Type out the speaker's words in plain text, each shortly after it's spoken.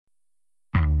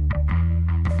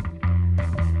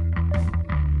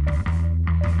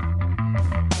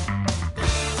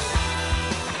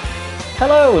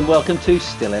Hello and welcome to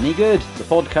Still Any Good, the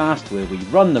podcast where we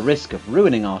run the risk of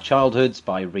ruining our childhoods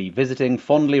by revisiting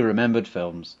fondly remembered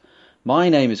films. My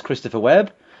name is Christopher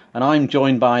Webb, and I'm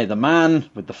joined by the man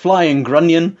with the flying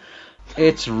grunion.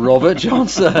 It's Robert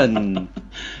Johnson.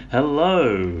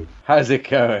 Hello. How's it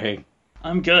going?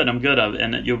 I'm good,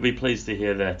 and you'll be pleased to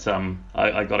hear that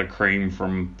I got a cream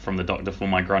from the doctor for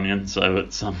my grunion, so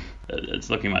it's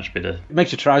looking much better. It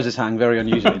makes your trousers hang very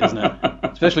unusually, doesn't it?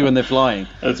 Especially when they're flying.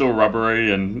 It's all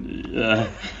rubbery and...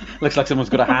 Looks like someone's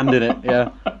got a hand in it,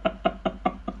 yeah.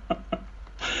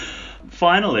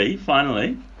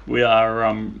 Finally, we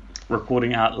are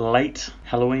recording our late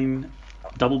Halloween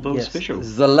double bill special. This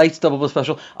is the late double bill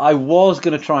special. I was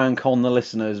going to try and con the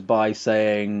listeners by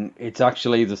saying it's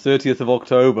actually the 30th of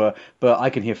October, but I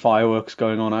can hear fireworks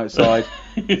going on outside.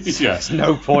 Yeah. There's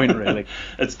no point, really.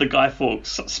 It's the Guy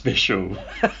Fawkes special.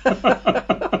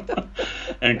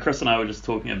 And Chris and I were just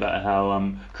talking about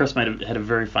how Chris had a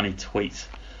very funny tweet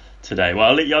today. Well,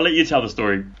 I'll let you tell the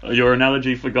story. Your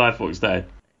analogy for Guy Fawkes Day.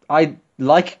 I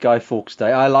like Guy Fawkes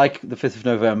Day. I like the 5th of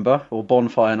November, or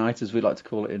Bonfire Night, as we like to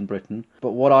call it in Britain.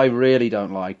 But what I really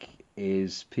don't like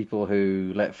is people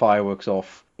who let fireworks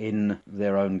off in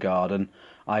their own garden.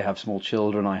 I have small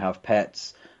children, I have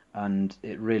pets, and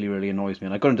it really, really annoys me.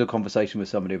 And I got into a conversation with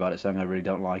somebody about it, saying I really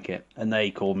don't like it. And they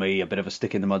called me a bit of a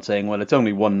stick in the mud, saying, well, it's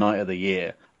only one night of the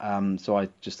year. So I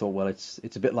just thought, well, it's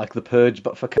a bit like The Purge,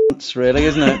 but for cunts, really,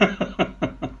 isn't it?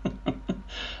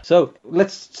 So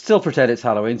let's still pretend it's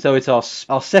Halloween. So it's our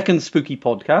second spooky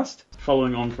podcast.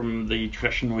 Following on from the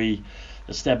tradition we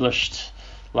established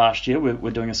last year,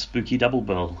 we're doing a spooky double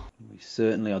bill. We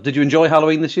certainly are. Did you enjoy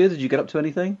Halloween this year? Did you get up to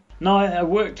anything? No, I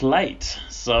worked late,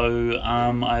 so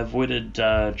I avoided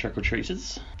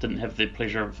trick-or-treaters. Didn't have the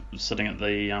pleasure of sitting at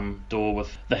the door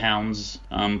with the hounds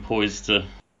poised to...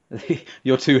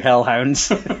 Your two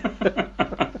hellhounds.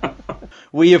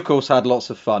 We, of course, had lots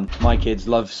of fun. My kids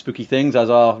love spooky things, as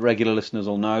our regular listeners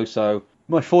will know. So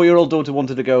my 4-year-old daughter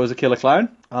wanted to go as a killer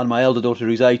clown, and my elder daughter,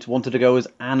 who's 8, wanted to go as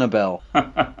Annabelle.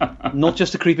 Not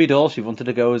just a creepy doll, she wanted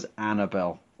to go as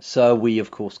Annabelle. So we,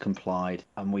 of course, complied,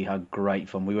 and we had great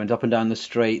fun. We went up and down the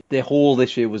street. The hall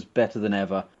this year was better than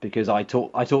ever, because I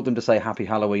taught them to say Happy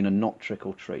Halloween and not trick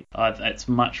or treat. It's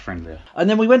much friendlier. And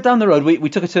then we went down the road. We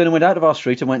took a turn and went out of our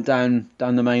street and went down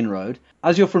the main road.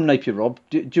 As you're from Napier, Rob,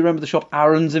 do you remember the shop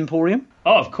Aaron's Emporium?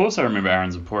 Oh, of course I remember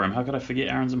Aaron's Emporium. How could I forget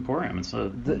Aaron's Emporium? It's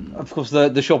of course,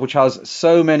 the shop which has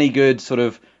so many good sort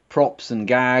of props and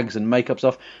gags and makeup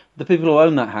stuff. The people who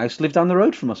own that house live down the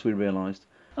road from us, we realised.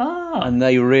 Ah. And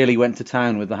they really went to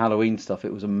town with the Halloween stuff.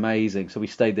 It was amazing. So we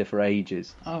stayed there for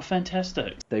ages. Oh,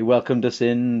 fantastic. They welcomed us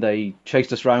in. They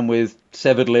chased us around with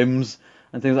severed limbs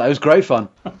and things like that. It was great fun.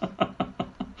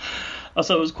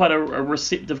 Also, it was quite a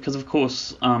receptive, because of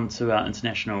course, to our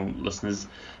international listeners,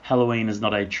 Halloween is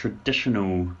not a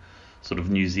traditional sort of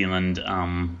New Zealand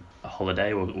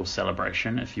holiday or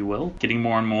celebration, if you will. Getting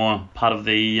more and more part of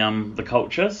the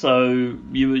culture. So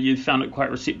you found it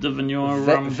quite receptive in your...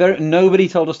 Nobody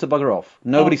told us to bugger off.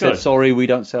 Nobody said, good. sorry, we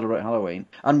don't celebrate Halloween.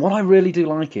 And what I really do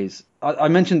like is, I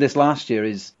mentioned this last year,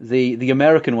 is the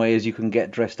American way is you can get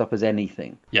dressed up as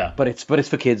anything. Yeah. But it's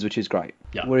for kids, which is great.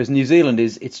 Yeah. Whereas New Zealand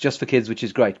it's just for kids, which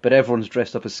is great. But everyone's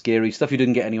dressed up as scary stuff. You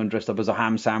didn't get anyone dressed up as a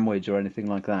ham sandwich or anything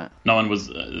like that. No one was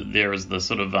there as the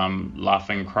sort of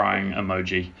laughing, crying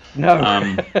emoji.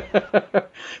 No.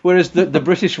 Whereas the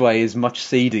British way is much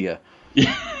seedier.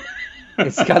 Yeah.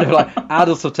 It's kind of like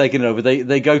adults have taken it over.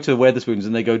 They go to Wetherspoons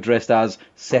and they go dressed as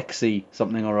sexy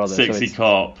something or other. Sexy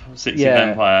cop, sexy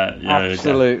vampire. Yeah,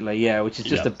 absolutely, yeah, which is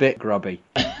just a bit grubby.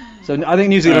 So I think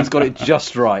New Zealand's got it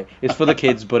just right. It's for the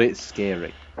kids, but it's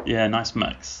scary. Yeah, nice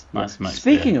mix.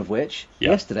 Speaking of which,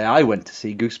 yesterday I went to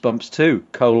see Goosebumps 2,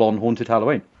 Haunted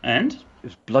Halloween. And? It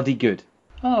was bloody good.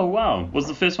 Oh, wow. Was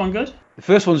the first one good? The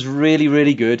first one's really,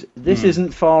 really good. This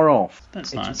isn't far off.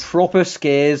 That's nice. It's proper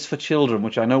scares for children,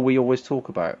 which I know we always talk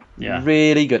about. Yeah.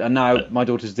 Really good. And now my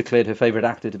daughter's declared her favourite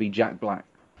actor to be Jack Black.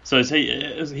 So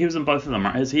he was in both of them,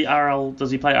 right? Does he play R.L.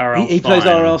 Stein? He plays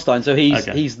R.L. Stein, so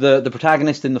he's the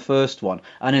protagonist in the first one,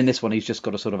 and in this one he's just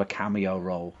got a sort of a cameo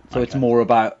role. So it's more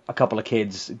about a couple of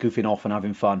kids goofing off and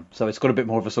having fun. So it's got a bit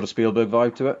more of a sort of Spielberg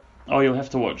vibe to it. Oh, you'll have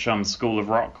to watch School of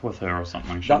Rock with her or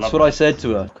something. That's what I said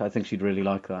to her. I think she'd really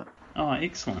like that. Oh,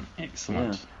 excellent.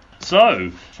 Yeah.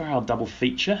 So, for our double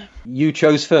feature... You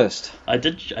chose first. I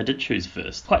did choose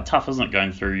first. Quite tough, isn't it,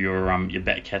 going through your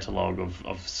back catalogue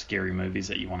of scary movies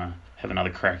that you want to have another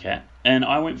crack at. And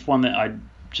I went for one that I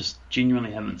just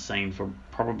genuinely haven't seen for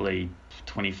probably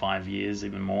 25 years,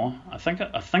 even more. I think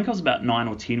I was about 9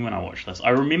 or 10 when I watched this. I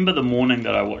remember the morning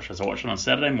that I watched this. I watched it on a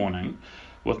Saturday morning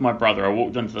with my brother. I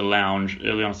walked into the lounge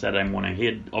early on a Saturday morning. He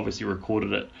had obviously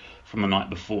recorded it from the night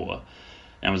before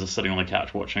and was just sitting on the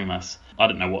couch watching this. I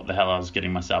didn't know what the hell I was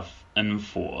getting myself in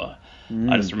for.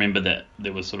 I just remember that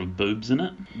there was sort of boobs in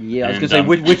it. Yeah, I was going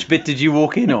to say, which bit did you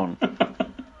walk in on?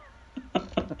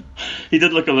 He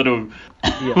did look a little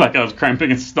like I was cramping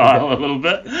his style a little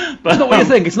bit. But, It's not what you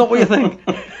think. It's not what you think.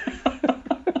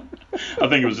 I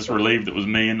think he was just relieved it was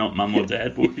me and not mum or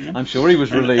dad walking in. I'm sure he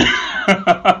was relieved.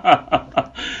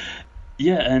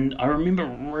 Yeah, and I remember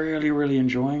really, really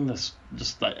enjoying this,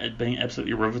 just like it being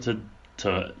absolutely riveted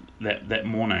to it that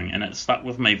morning, and it stuck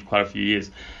with me for quite a few years.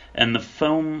 And the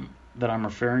film that I'm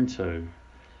referring to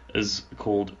is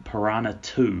called Piranha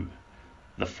 2,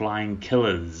 The Flying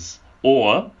Killers,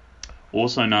 or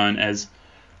also known as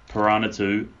Piranha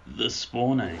 2, The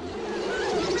Spawning.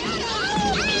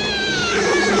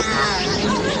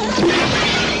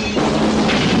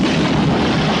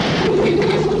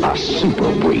 A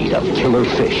super breed of killer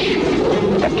fish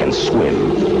that can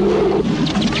swim,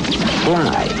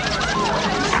 fly,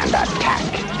 and attack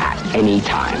at any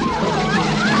time.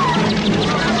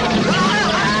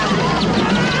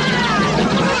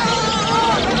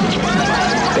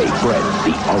 They bred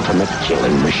the ultimate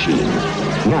killing machine.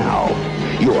 Now,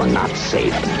 you're not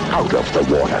safe out of the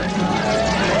water.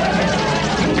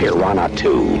 Piranha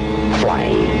 2,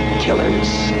 Flying Killers.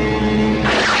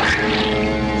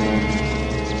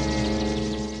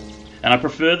 And I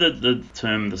prefer the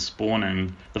term The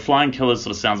Spawning. The Flying Killers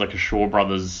sort of sounds like a Shaw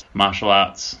Brothers martial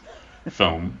arts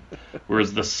film,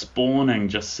 whereas The Spawning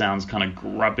just sounds kind of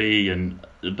grubby and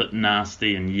a bit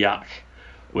nasty and yuck.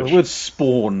 The word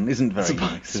spawn isn't very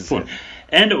nice, is it?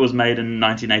 And it was made in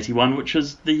 1981, which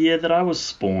is the year that I was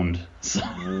spawned. So,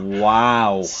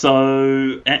 wow.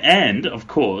 So, and of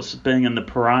course, being in the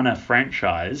Piranha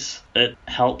franchise, it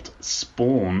helped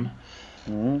spawn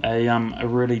a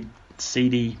really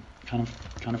seedy kind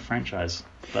of franchise.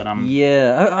 But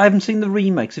yeah, I haven't seen the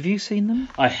remakes. Have you seen them?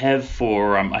 I have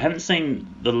I haven't seen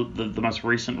the most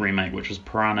recent remake, which was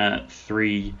Piranha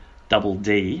 3 Double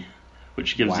D,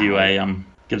 which gives you a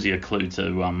clue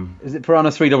to Is it Piranha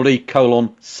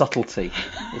 3DD : subtlety?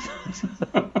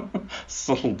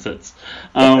 subtle tits.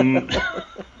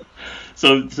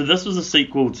 So this was a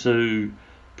sequel to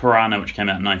Piranha, which came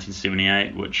out in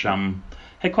 1978, which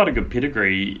had quite a good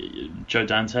pedigree. Joe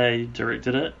Dante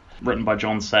directed it, written by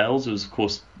John Sayles, who was of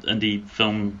course indie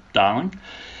film darling,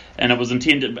 and it was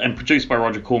intended and produced by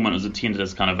Roger Corman. It was intended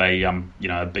as kind of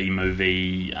a B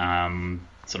movie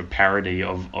sort of parody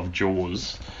of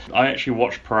Jaws. I actually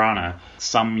watched Piranha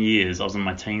some years. I was in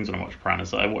my teens when I watched Piranha,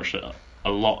 so I watched it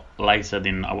a lot later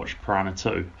than I watched Piranha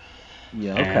 2.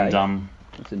 Yeah, okay. And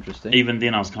that's interesting. Even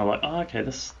then I was kind of like, oh, okay,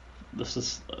 this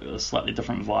is a slightly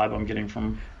different vibe I'm getting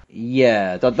from...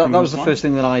 Yeah, that was the first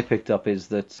thing that I picked up, is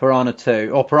that Piranha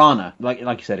 2, or Piranha, like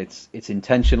you said, it's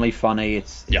intentionally funny,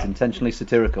 it's intentionally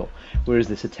satirical, whereas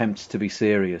this attempts to be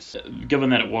serious.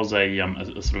 Given that it was a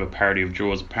sort of a parody of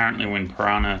Jaws, apparently when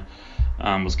Piranha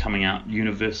was coming out,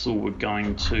 Universal were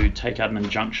going to take out an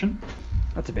injunction.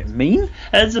 That's a bit mean.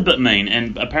 It's a bit mean,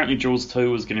 and apparently Jaws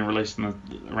 2 was getting released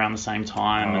around the same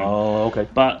time. Okay.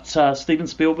 But Steven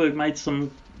Spielberg made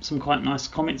some quite nice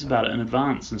comments about it in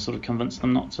advance and sort of convinced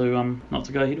them not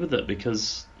to go ahead with it,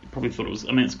 because he probably thought it was...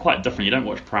 I mean, it's quite different. You don't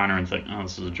watch Piranha and think, oh,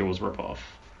 this is a Jaws ripoff.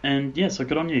 And yeah, so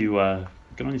good on you,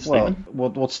 Steven. Well,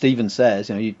 what Steven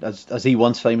says, as he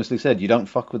once famously said, you don't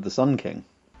fuck with the Sun King.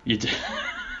 You do.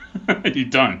 You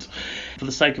don't. For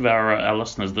the sake of our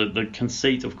listeners, the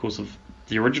conceit, of course, of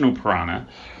the original Piranha,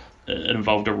 it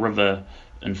involved a river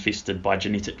infested by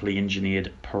genetically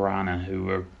engineered piranha who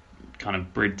were kind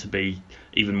of bred to be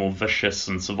even more vicious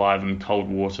and survive in cold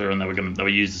water, and they were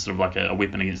used as sort of like a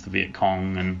weapon against the Viet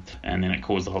Cong, and then it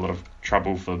caused a whole lot of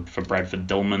trouble for Bradford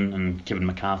Dillman and Kevin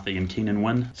McCarthy and Keenan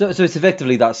Wynn. So it's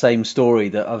effectively that same story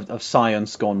that of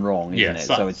science gone wrong, isn't it?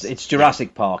 So it's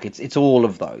Jurassic Park. It's all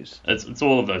of those. It's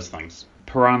all of those things.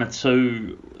 Piranha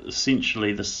 2,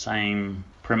 essentially the same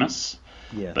premise,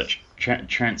 yes, but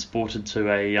transported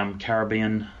to a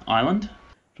Caribbean island.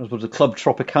 Transported to Club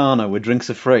Tropicana, where drinks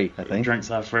are free, I think.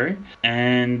 Drinks are free.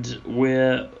 And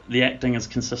where the acting is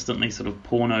consistently sort of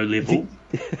porno level,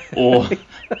 or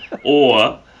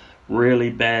really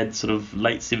bad sort of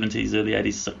late 70s, early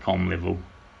 80s sitcom level.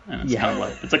 And it's kind of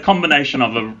like, it's a combination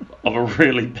of a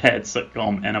really bad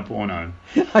sitcom and a porno.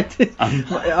 I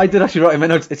did actually write in my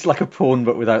notes, it's like a porn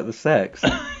but without the sex.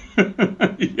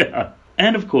 Yeah.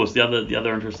 And of course, the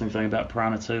other interesting thing about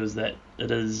Piranha 2 is that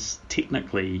it is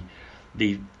technically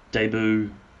the debut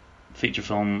feature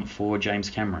film for James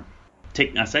Cameron.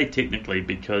 I say technically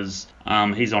because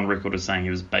he's on record as saying he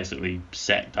was basically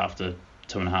sacked after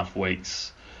 2.5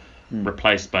 weeks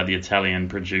replaced by the Italian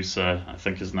producer. I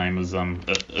think his name is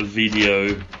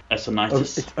Ovidio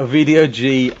Assonitis. It's Ovidio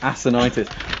G. Assonitis,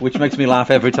 which makes me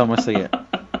laugh every time I see it.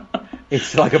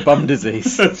 It's like a bum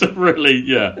disease. It's really,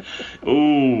 yeah.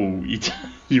 Ooh,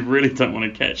 you really don't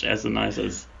want to catch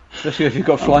Assonitis. Especially if you've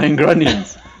got flying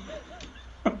grunions.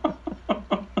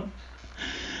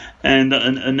 And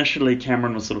initially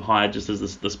Cameron was sort of hired just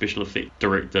as the special effect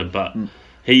director, but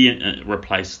he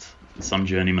replaced some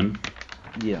journeyman.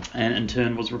 Yeah. And in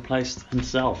turn was replaced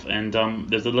himself. And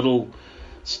there's a little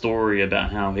story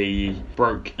about how he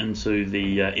broke into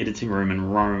the editing room in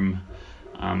Rome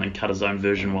and cut his own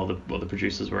version while the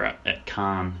producers were at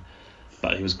Cannes.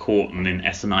 But he was caught, and then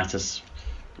Assonitis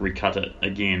recut it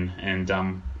again.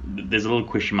 And there's a little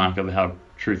question mark over how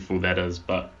truthful that is,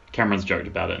 but Cameron's joked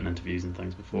about it in interviews and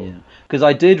things before. Yeah, because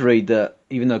I did read that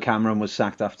even though Cameron was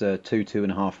sacked after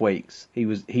 2.5 weeks, he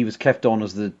was kept on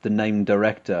as the named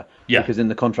director. Yeah. Because in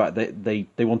the contract they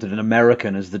wanted an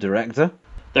American as the director.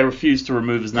 They refused to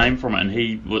remove his name from it, and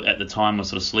he, at the time, was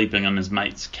sort of sleeping on his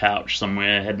mate's couch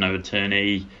somewhere, had no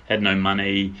attorney, had no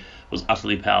money, was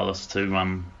utterly powerless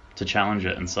to challenge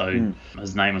it, and so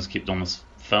his name was kept on this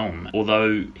film.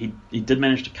 Although he did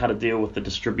manage to cut a deal with the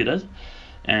distributor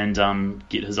and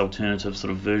get his alternative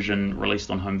sort of version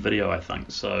released on home video, I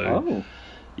think. So,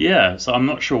 yeah, so I'm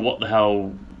not sure what the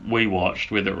hell we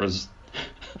watched, whether it was...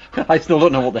 I still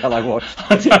don't know what the hell I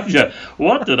watched. Yeah,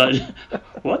 what did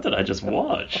I just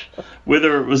watch?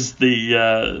 Whether it was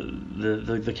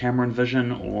the Cameron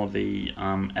vision or the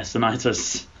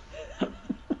Assonitis.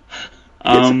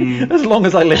 As long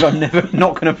as I live, I'm never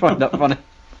not going to find that funny.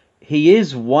 He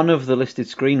is one of the listed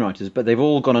screenwriters, but they've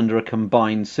all gone under a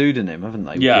combined pseudonym, haven't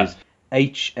they? Yeah. Which is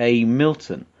H.A.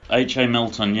 Milton. H.A.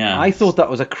 Milton, yeah. I thought that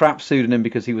was a crap pseudonym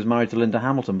because he was married to Linda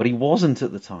Hamilton, but he wasn't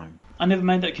at the time. I never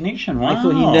made that connection. Wow. I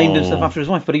thought he named himself after his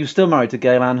wife, but he was still married to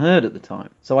Gail Ann Hurd at the time.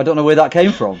 So I don't know where that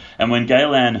came from. And when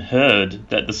Gail Ann heard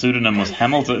that the pseudonym was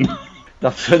Hamilton...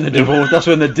 That's when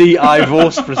the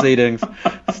divorce proceedings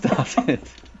started.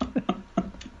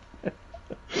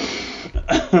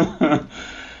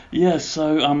 Yeah,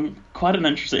 so quite an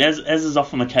interesting... As is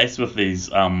often the case with these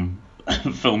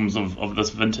films of this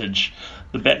vintage,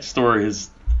 the backstory is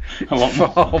a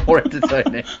lot more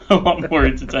entertaining. A lot more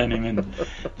entertaining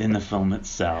than the film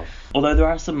itself. Although there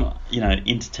are some,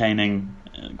 entertaining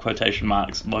quotation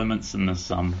marks moments in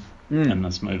this in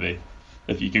this movie,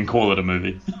 if you can call it a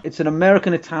movie. It's an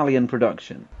American-Italian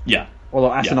production. Yeah. Although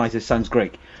Assonitis sounds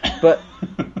Greek, but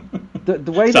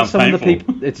the way that Sounds some painful. of the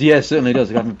people, it certainly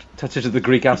does. I haven't touched it to the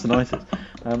Greek Assonitis.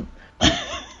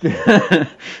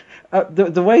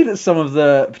 The way that some of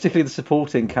particularly the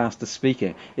supporting cast are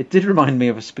speaking, it did remind me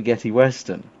of a spaghetti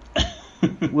western,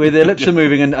 where their lips are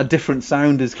moving and a different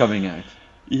sound is coming out.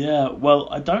 Yeah, well,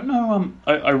 I don't know.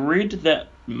 I read that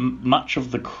much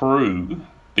of the crew,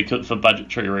 because for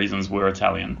budgetary reasons, were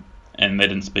Italian, and they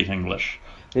didn't speak English.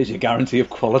 Here's your guarantee of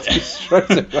quality straight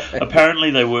away.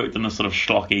 Apparently, they worked in a sort of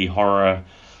schlocky horror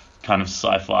kind of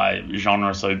sci-fi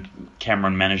genre, so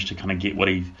Cameron managed to kind of get what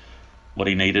he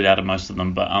needed out of most of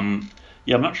them. But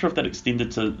yeah, I'm not sure if that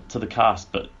extended to the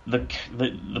cast, but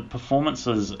the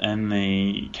performances and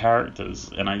the characters,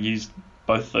 and I used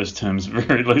both those terms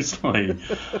very loosely.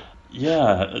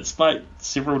 Yeah, it's like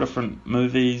several different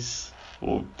movies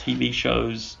or TV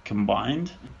shows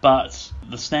combined. But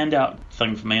the standout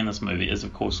thing for me in this movie is,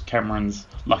 of course, Cameron's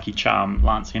lucky charm,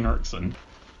 Lance Henriksen.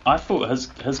 I thought his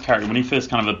character, when he first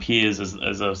kind of appears as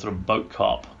a sort of boat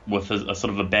cop with a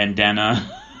sort of a bandana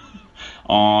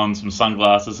on, some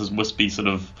sunglasses, his wispy sort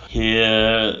of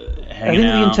hair hanging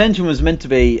out. The intention was meant to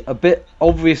be a bit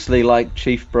obviously like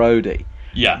Chief Brody.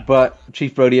 Yeah. But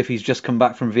Chief Brody if he's just come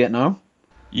back from Vietnam.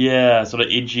 Yeah, sort of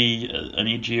an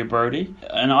edgier Brody.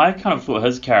 And I kind of thought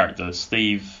his character,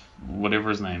 Steve, whatever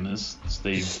his name is,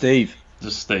 Steve.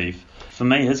 Just Steve. For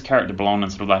me, his character belonged in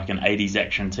sort of like an 80s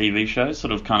action TV show,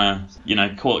 sort of kind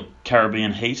of, call it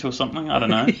Caribbean Heat or something, I don't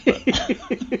know. But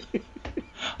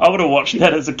I would have watched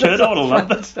that as a kid. I would have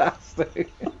loved that.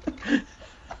 Fantastic.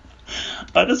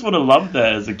 I just would have loved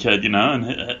that as a kid, and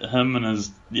him and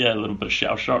his, a little bit of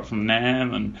shell shock from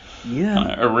Nam and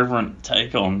kind of irreverent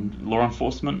take on law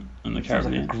enforcement in the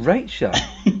Caribbean. Like a great show.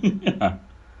 Yeah.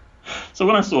 So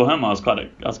when I saw him, I was quite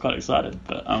excited.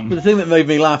 But the thing that made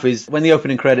me laugh is when the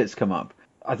opening credits come up.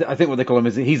 I think what they call him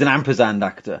is he's an ampersand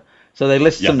actor. So they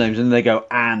list some names and they go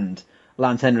and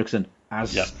Lance Henriksen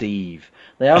as Steve.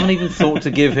 They haven't even thought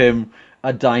to give him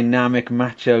a dynamic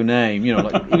macho name. You know,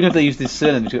 like even if they used his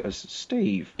surname, it's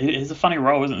Steve. It's a funny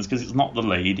role, isn't it? Because it's not the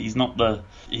lead. He's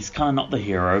kind of not the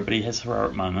hero, but he has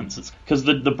heroic moments. It's because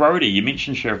the Brody, you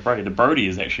mentioned Sheriff Brody. The Brody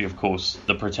is actually, of course,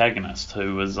 the protagonist,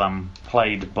 who was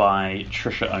played by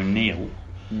Trisha O'Neill.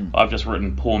 I've just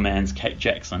written poor man's Kate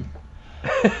Jackson.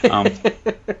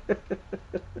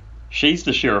 She's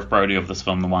the Sheriff Brody of this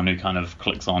film, the one who kind of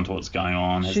clicks on to what's going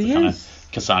on, has the kind of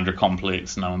Cassandra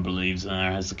complex, no one believes in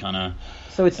her, has the kind of...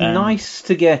 So it's nice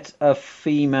to get a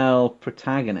female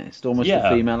protagonist, almost a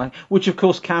female, which of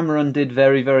course Cameron did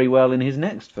very, very well in his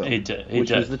next film, which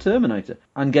was The Terminator,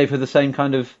 and gave her the same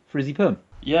kind of frizzy perm.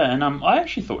 Yeah, and I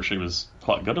actually thought she was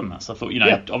quite good in this. I thought,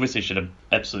 obviously she had an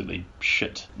absolutely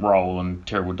shit role and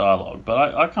terrible dialogue,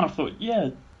 but I kind of thought, yeah,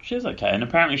 she's okay. And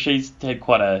apparently she's had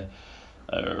quite a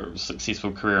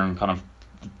successful career in kind of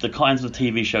the kinds of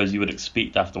TV shows you would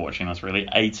expect after watching this, really.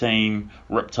 A-Team,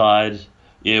 Riptide,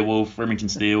 Airwolf, Remington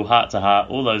Steele, Heart to Heart,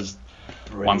 all those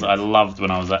ones that I loved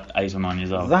when I was 8 or 9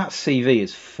 years old. That CV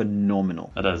is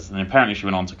phenomenal. It is. And apparently she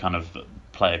went on to kind of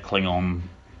play a Klingon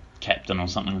captain or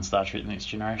something in Star Trek The Next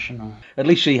Generation. Or... At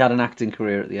least she had an acting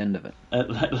career at the end of it.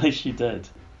 At least she did.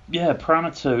 Yeah,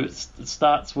 Piranha 2, it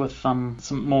starts with some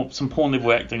porn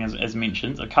level acting, as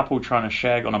mentioned. A couple trying to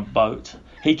shag on a boat.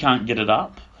 He can't get it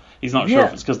up. He's not sure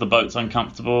if it's because the boat's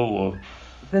uncomfortable or...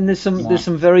 Then there's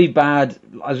some very bad,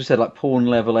 as we said, like porn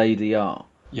level ADR.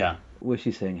 Yeah. Where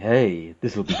she's saying, hey,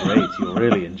 this will be great, you'll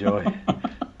really enjoy.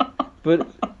 But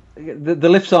the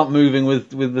lips aren't moving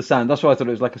with the sound. That's why I thought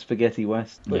it was like a spaghetti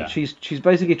west. But she's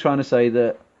basically trying to say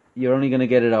that you're only going to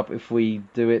get it up if we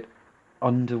do it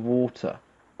underwater.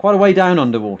 Quite a way down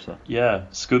underwater. Yeah,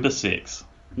 scuba sex.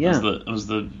 Yeah. It was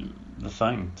the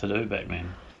thing to do back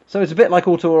then. So it's a bit like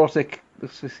autoerotic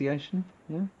asphyxiation,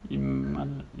 yeah?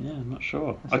 I'm not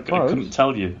sure. I couldn't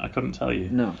tell you.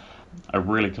 No. I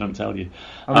really couldn't tell you.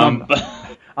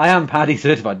 I am PADI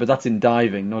certified, but that's in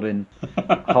diving, not in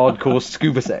hardcore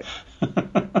scuba sex.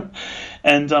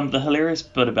 And the hilarious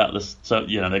bit about this, so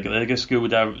they go scuba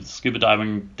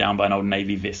diving down by an old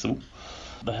Navy vessel.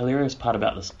 The hilarious part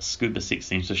about this scuba sex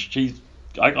scene, so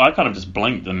I kind of just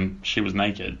blinked and she was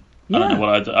naked. Yeah. I don't know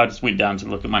what I just went down to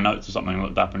look at my notes or something and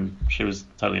looked up and she was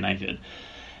totally naked.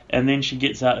 And then she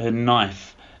gets out her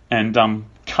knife and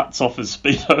cuts off his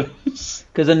Speedos.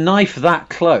 Because a knife that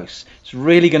close, it's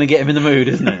really going to get him in the mood,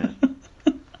 isn't it?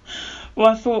 Well,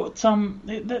 I thought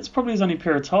that's probably his only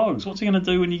pair of togs. What's he going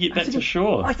to do when you get back to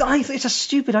shore? It's a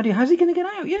stupid idea. How's he going to get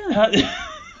out? Yeah.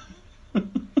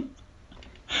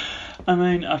 I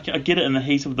mean, I get it in the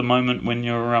heat of the moment when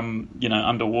you're,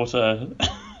 underwater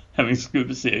having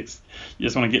scuba sex. You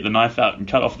just want to get the knife out and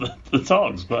cut off the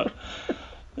togs, but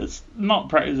it's not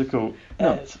practical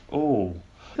at all.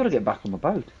 He's got to get back on the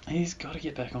boat. He's got to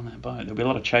get back on that boat. There'll be a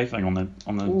lot of chafing on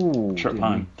the trip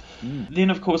home.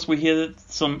 Then, of course, we hear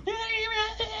some...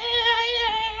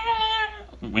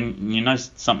 when you know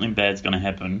something bad's going to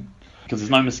happen, because there's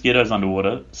no mosquitoes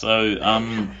underwater,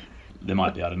 so... There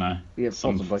might be, I don't know. Yeah,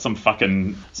 some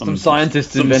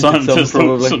scientists invented some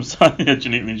probably. Some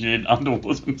genetically engineered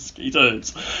underwater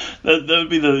mosquitoes. That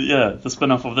would be the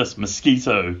spin-off of this,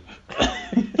 Mosquito.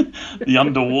 The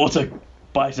underwater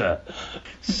biter.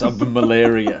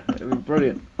 Submalaria. It would be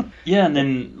brilliant. Yeah, and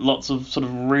then lots of sort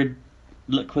of red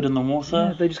liquid in the water.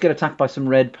 Yeah, they just get attacked by some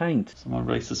red paint. Someone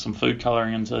releases some food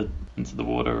colouring into the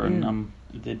water and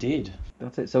they're dead.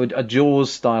 That's it. So a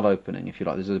Jaws style opening, if you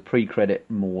like. There's a pre-credit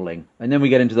mauling, and then we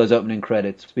get into those opening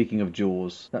credits. Speaking of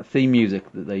Jaws, that theme music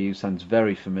that they use sounds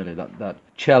very familiar. That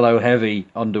cello heavy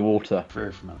underwater.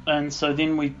 Very familiar. And so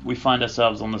then we find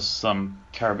ourselves on this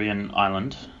Caribbean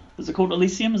island. Is it called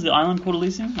Elysium? Is the island called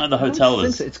Elysium? No, the hotel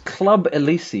is. So. It's Club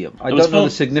Elysium. I don't know the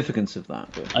significance of that.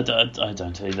 But... I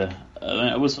don't either.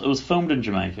 It was filmed in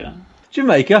Jamaica.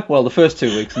 Jamaica? Well, the first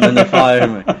 2 weeks, and then they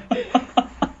fired me.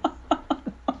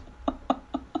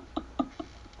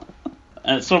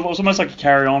 It's almost like a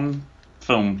carry-on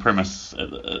film premise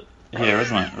here,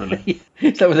 isn't it, really?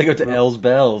 Is that where they go to Elle's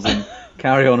Bells and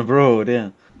carry on abroad, yeah.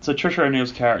 So Trisha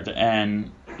O'Neill's character,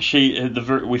 Anne,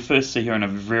 we first see her in a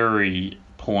very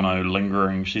porno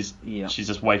lingering. She's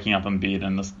just waking up in bed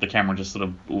and the camera just sort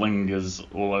of lingers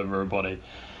all over her body.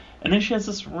 And then she has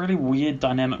this really weird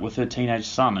dynamic with her teenage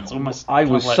son. It's almost... I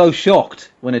was so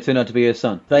shocked when it turned out to be her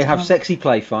son. They have sexy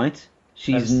play fight.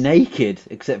 She's naked,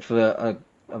 except for a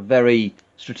very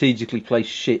strategically placed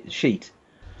sheet.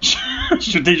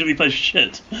 Strategically placed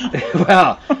shit?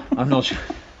 Well, I'm not sure.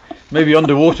 Maybe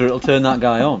underwater it'll turn that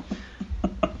guy on.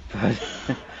 But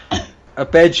a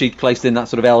bed sheet placed in that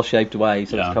sort of L-shaped way,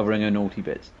 so it's covering her naughty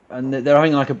bits. And they're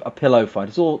having like a pillow fight.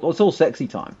 It's all sexy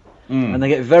time. And they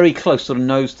get very close, sort of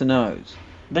nose to nose.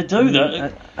 They do,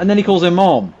 though. And then he calls her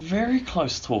mom. Very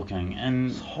close talking,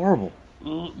 and It's horrible.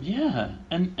 yeah,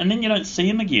 and then you don't see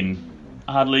him again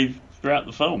hardly throughout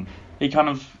the film. He kind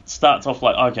of starts off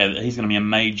like, okay, he's going to be a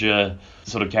major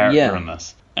sort of character in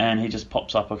this. And he just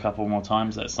pops up a couple more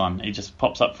times, that son. He just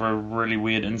pops up for a really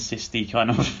weird incesty kind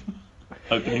of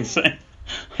opening scene.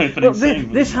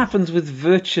 This happens with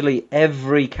virtually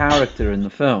every character in the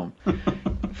film.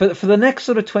 For the next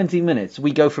sort of 20 minutes,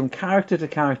 we go from character to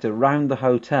character round the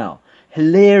hotel,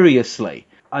 hilariously.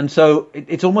 And so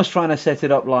it's almost trying to set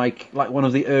it up like one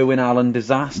of the Irwin Allen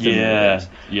disaster movies,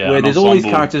 where there's all these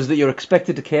characters that you're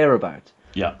expected to care about,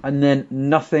 and then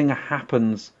nothing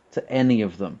happens to any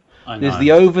of them. There's the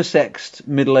oversexed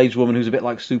middle-aged woman who's a bit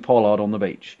like Sue Pollard on the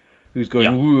beach, who's going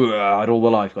at all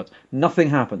the lifeguards. Nothing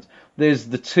happens. There's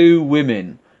the two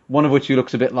women, one of which who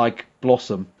looks a bit like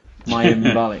Blossom,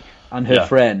 Mayim Valley, and her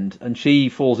friend, and she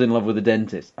falls in love with a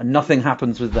dentist, and nothing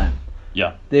happens with them.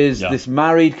 There's this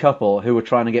married couple who are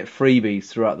trying to get freebies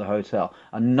throughout the hotel,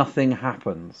 and nothing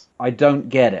happens. I don't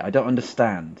get it. I don't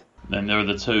understand. Then there are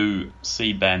the two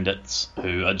sea bandits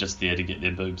who are just there to get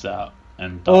their boobs out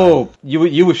and die. Oh,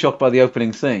 you were shocked by the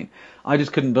opening scene. I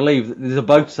just couldn't believe that there's a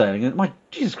boat sailing, and my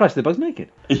Jesus Christ, they're both naked.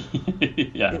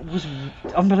 It was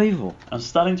unbelievable. I'm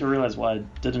starting to realise why I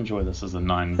did enjoy this as a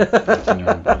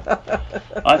 9-year-old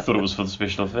boy. I thought it was for the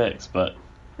special effects, but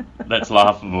that's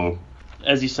laughable.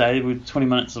 As you say, with 20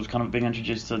 minutes of kind of being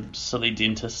introduced to silly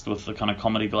dentist with the kind of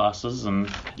comedy glasses and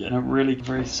a really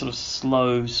very sort of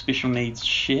slow special needs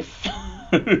chef.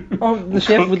 The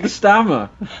chef with the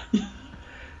stammer.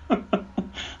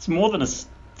 It's more than a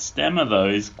stammer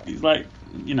though. He's like,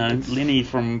 Lenny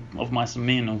from Of Mice and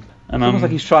Men. It's almost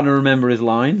like he's trying to remember his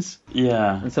lines.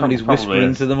 Yeah. And somebody's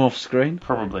whispering to them off screen.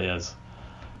 Probably is.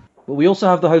 But we also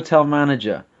have the hotel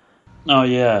manager. Oh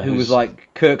yeah, who was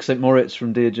like Kirk St. Moritz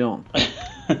from Dear John.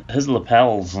 His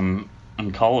lapels and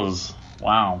collars,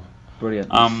 wow,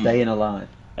 brilliant. Staying alive.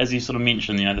 As you sort of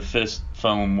mentioned, the first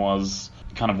film was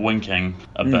kind of winking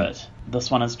a bit. This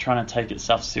one is trying to take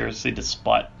itself seriously,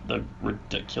 despite the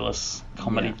ridiculous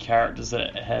comedy characters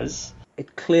that it has.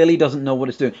 It clearly doesn't know what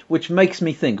it's doing, which makes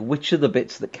me think which are the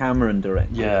bits that Cameron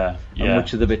directed, and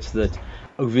which are the bits that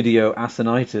Ovidio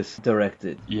Assanitis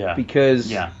directed.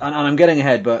 Because, and I'm getting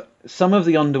ahead, but some of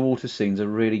the underwater scenes are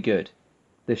really good.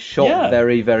 They're shot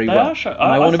very, very well. And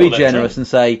I want to be generous and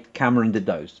say Cameron did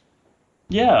those.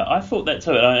 Yeah, I thought that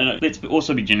too. And let's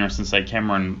also be generous and say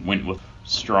Cameron went with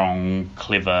strong,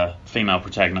 clever female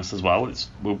protagonists as well.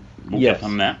 We'll give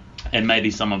him that. And maybe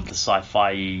some of the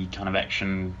sci-fi kind of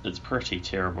action. It's pretty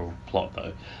terrible plot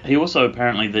though. He also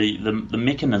apparently the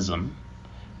mechanism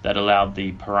that allowed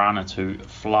the piranha to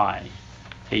fly,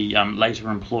 he later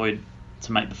employed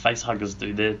to make the facehuggers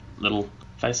do their little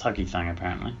face-huggy thing,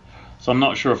 apparently. So I'm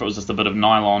not sure if it was just a bit of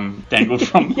nylon dangled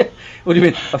from... What do you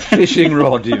mean? A fishing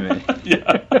rod, you mean?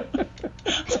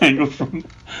 Dangled from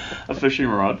a fishing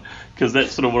rod, because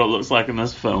that's sort of what it looks like in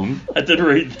this film. I did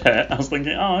read that. I was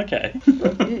thinking, oh, okay.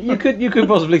 You could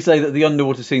possibly say that the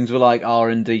underwater scenes were like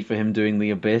R&D for him doing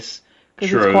The Abyss.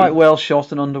 Because it's quite well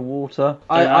shot and underwater.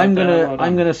 I'm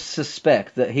gonna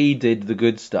suspect that he did the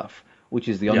good stuff, which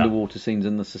is the underwater scenes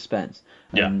and the suspense.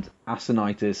 And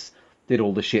Assanitis did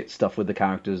all the shit stuff with the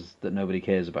characters that nobody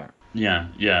cares about. Yeah.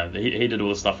 He did all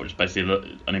the stuff, which is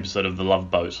basically an episode of The Love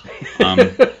Boat.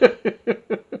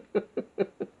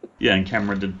 And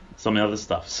Cameron did some of the other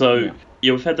stuff. So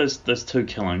we've had those two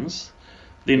killings.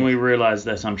 Then we realised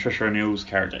that Trisha O'Neill's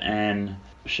character, Anne,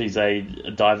 she's a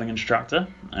diving instructor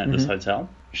at this hotel.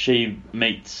 She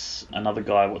meets another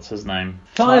guy, what's his name?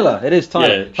 Tyler. It is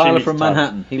Tyler. Yeah, Tyler from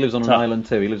Manhattan. He lives on an island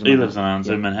too. He lives on an island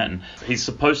in Manhattan. He's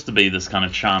supposed to be this kind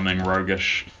of charming,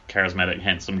 roguish, charismatic,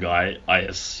 handsome guy, I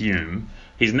assume.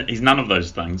 He's none of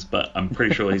those things, but I'm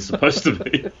pretty sure he's supposed to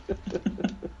be.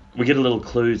 We get a little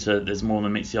clue to there's more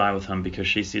than meets the eye with him, because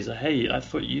she says, hey, I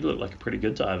thought you looked like a pretty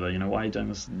good diver. Why are you doing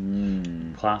this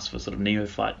class for sort of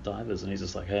neophyte divers? And he's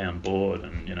just like, hey, I'm bored,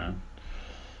 and,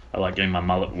 I like getting my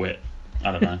mullet wet.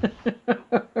 I don't know.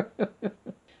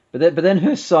 But then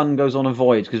her son goes on a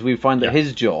voyage, because we find that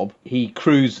his job, he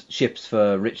crews ships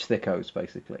for rich thickos,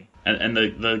 basically. And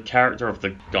the character of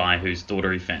the guy whose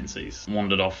daughter he fancies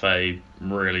wandered off a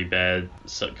really bad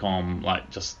sitcom,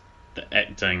 like just the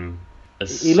acting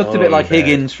is He looked so a bit like bad.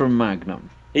 Higgins from Magnum.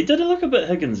 He did look a bit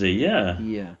Higginsy, yeah.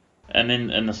 Yeah. And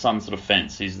then the son sort of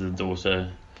fancies the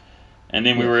daughter. And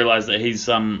then we realise that he's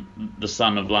the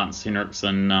son of Lance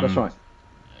Henriksen. That's right.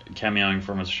 Cameoing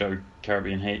from his show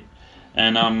Caribbean Heat.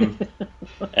 And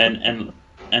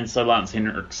and so Lance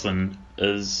Henriksen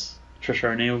is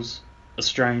Trisha O'Neill's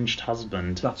estranged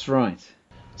husband. That's right.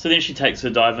 So then she takes her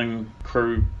diving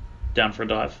crew down for a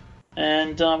dive.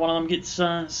 And one of them gets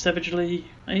savagely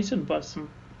eaten by some,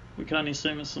 we can only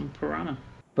assume it's some piranha.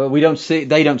 But they don't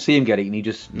see him get eaten. He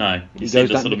just No, he goes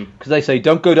down because they say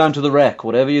don't go down to the wreck.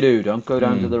 Whatever you do, don't go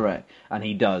down to the wreck. And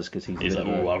he does because he's like,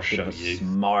 I'll show you.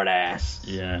 Smart ass.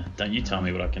 Yeah, don't you tell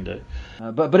me what I can do.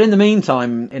 But in the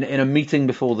meantime, in a meeting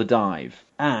before the dive,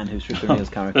 Anne, who's Trisha O'Neill's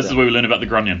character, This is where we learn about the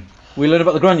Grunion. We learn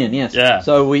about the Grunion, yes. Yeah.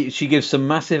 So she gives some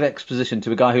massive exposition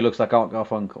to a guy who looks like Art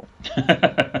Garfunkel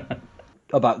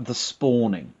about the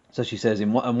spawning. So she says,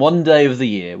 in one day of the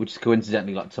year, which is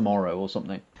coincidentally like tomorrow or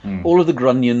something, all of the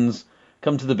Grunions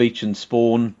come to the beach and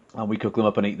spawn, and we cook them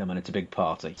up and eat them, and it's a big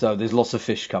party. So there's lots of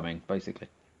fish coming, basically.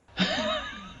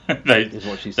 Is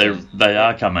what she says. They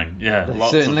are coming, yeah. They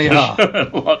certainly of fish, are.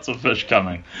 Lots of fish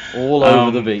coming. All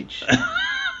over the beach.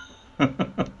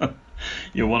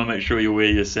 You want to make sure you wear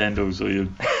your sandals or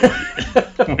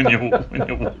when you're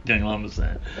walking along the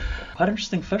sand. Quite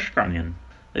interesting fish, Grunion.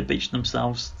 They beach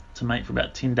themselves to mate for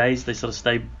about 10 days. They sort of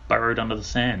stay burrowed under the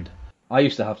sand. I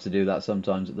used to have to do that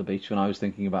sometimes at the beach when I was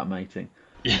thinking about mating.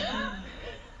 Yeah.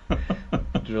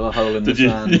 Drill a hole in the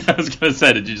sand. Yeah, I was going to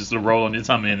say, did you just sort of roll on your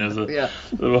tummy and there's a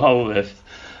little hole left?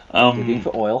 Digging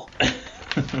for oil.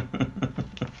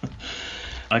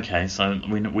 Okay, so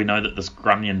we know that this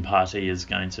Grunion party is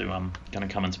going to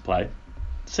come into play.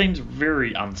 Seems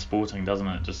very unsporting, doesn't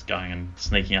it? Just going and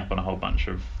sneaking up on a whole bunch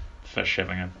of fish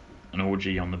having an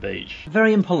orgy on the beach.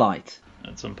 Very impolite.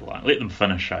 It's impolite. Let them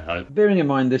finish, I hope. Bearing in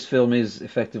mind this film is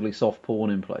effectively soft porn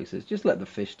in places, just let the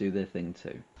fish do their thing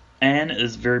too. Anne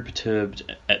is very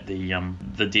perturbed at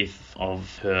the death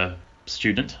of her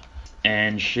student,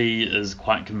 and she is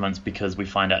quite convinced because we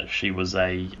find out she was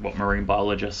a marine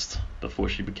biologist before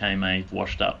she became a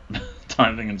washed up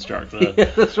diving instructor.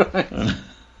 Yeah, that's right.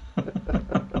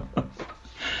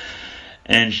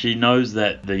 And she knows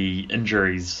that the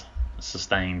injuries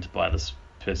sustained by this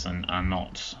person are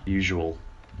not usual.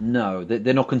 No,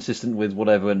 they're not consistent with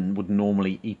whatever would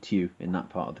normally eat you in that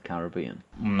part of the Caribbean.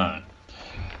 No.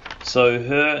 So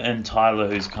her and Tyler,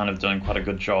 who's kind of doing quite a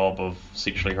good job of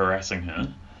sexually harassing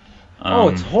her.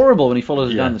 It's horrible when he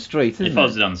follows her down the street, isn't it? He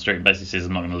follows her down the street and basically says,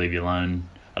 I'm not going to leave you alone.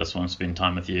 I just want to spend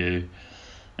time with you.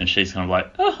 And she's kind of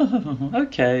like, oh,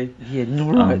 okay. Yeah,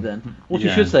 all right then. What you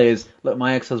should say is, look,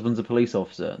 my ex-husband's a police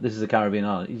officer. This is a Caribbean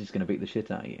island. He's just going to beat the shit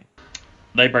out of you.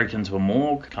 They break into a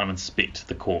morgue, kind of inspect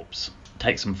the corpse,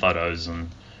 take some photos, and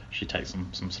she takes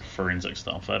some sort of forensic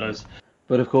style photos.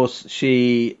 But of course,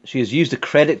 she has used a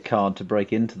credit card to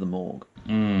break into the morgue,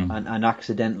 and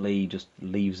accidentally just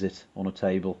leaves it on a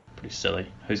table. Pretty silly.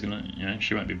 Who's gonna?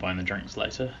 She won't be buying the drinks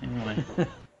later anyway.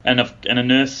 and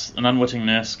an unwitting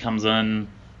nurse comes in,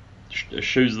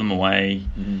 shoos them away,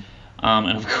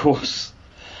 and of course.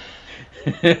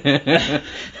 It's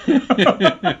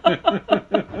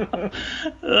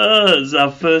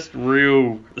our first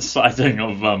real sighting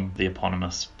of the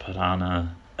eponymous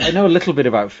piranha. I know a little bit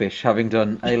about fish, having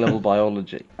done A-level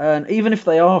biology. And even if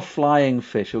they are flying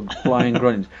fish or flying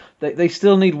grunions, they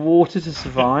still need water to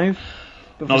survive.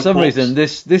 But for some reason,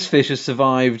 this fish has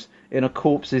survived in a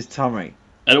corpse's tummy.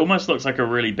 It almost looks like a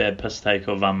really bad piss take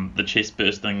of the chest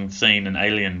bursting scene in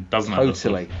Alien, doesn't it?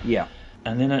 Totally, yeah.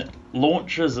 And then it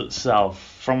launches itself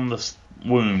from this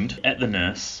wound at the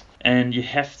nurse, and you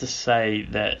have to say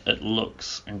that it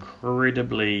looks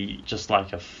incredibly just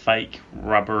like a fake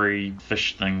rubbery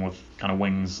fish thing with kind of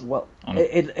wings. Well,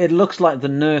 it looks like the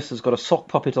nurse has got a sock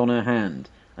puppet on her hand,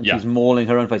 and she's mauling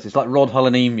her own face. It's like Rod Hull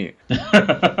and Emu.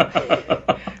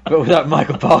 But without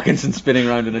Michael Parkinson spinning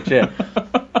around in a chair.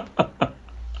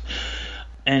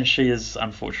 And she is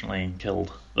unfortunately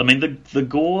killed. I mean, the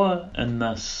gore in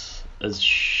this is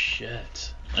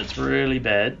shit. It's really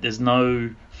bad. There's no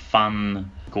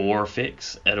fun gore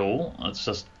effects at all. It's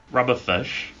just rubber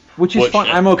fish. Which is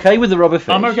fine. I'm okay with the rubber fish.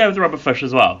 I'm okay with the rubber fish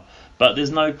as well. But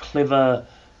there's no clever,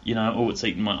 it's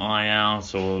eating my eye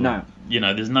out, or no.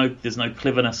 There's no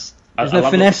cleverness. There's no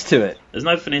finesse to it. There's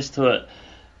no finesse to it.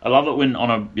 I love it when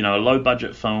on a low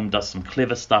budget film does some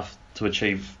clever stuff to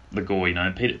achieve the gore.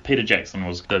 Peter Jackson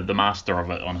was the master of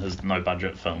it on his no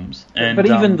budget films. But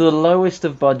even the lowest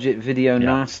of budget video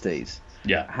nasties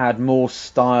had more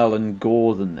style and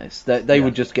gore than this. They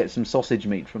would just get some sausage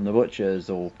meat from the butchers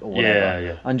or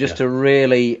whatever, and just to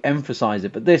really emphasise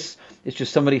it. But this is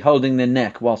just somebody holding their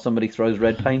neck while somebody throws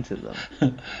red paint at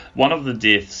them. One of the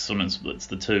deaths, when it's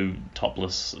the two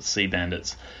topless sea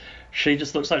bandits, she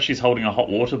just looks like she's holding a hot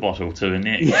water bottle to her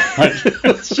neck.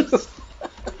 It's just...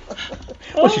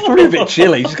 Well, she's probably a bit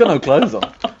chilly. She's got no clothes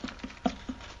on.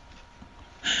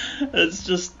 It's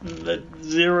just that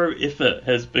zero effort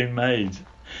has been made.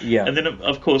 Yeah. And then,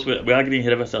 of course, we are getting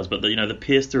ahead of ourselves, but the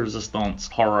pièce de résistance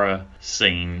horror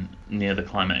scene near the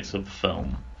climax of the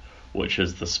film, which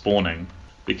is the spawning.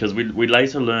 Because we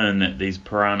later learn that these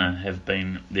piranha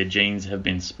their genes have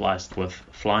been spliced with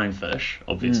flying fish,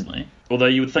 obviously. Although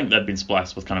you would think they'd been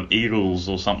spliced with kind of eagles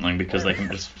or something, because they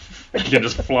can just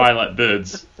fly like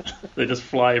birds. They just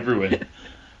fly everywhere.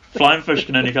 Flying fish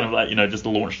can only kind of like, just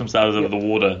launch themselves over the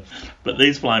water, but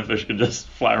these flying fish can just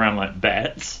fly around like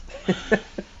bats.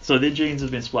 So their genes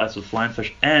have been spliced with flying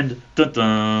fish and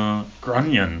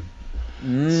grunion.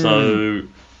 So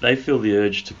they feel the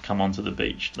urge to come onto the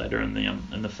beach later in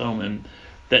the film, and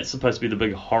that's supposed to be the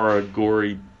big horror,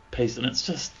 gory piece, and it's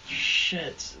just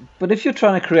shit. But if you're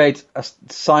trying to create a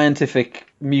scientific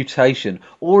mutation,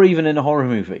 or even in a horror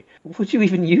movie, would you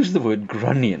even use the word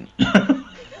grunion?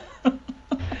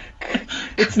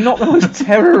 It's not the most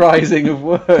terrorising of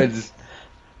words.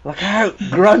 Look out,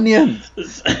 grunion!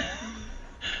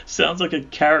 Sounds like a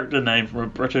character name from a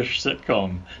British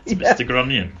sitcom. It's Mr.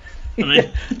 Grunion. I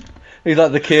mean... He's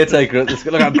like the caretaker at the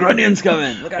school. Look out, Grunion's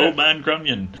coming! Look out. Old man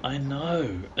Grunion. I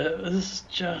know. This is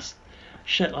just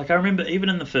shit. Like, I remember even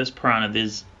in the first Piranha,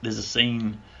 there's a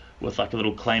scene with like a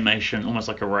little claymation, almost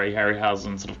like a Ray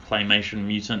Harryhausen sort of claymation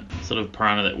mutant sort of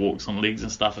piranha that walks on legs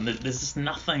and stuff. And there's just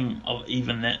nothing of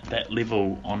even that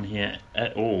level on here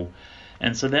at all.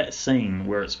 And so that scene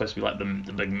where it's supposed to be like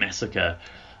the big massacre,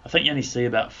 I think you only see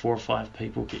about 4 or 5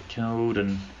 people get killed,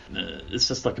 and it's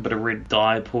just like a bit of red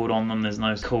dye poured on them. There's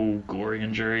no cool, gory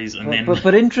injuries. And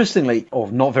but interestingly,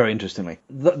 or not very interestingly,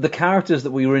 the characters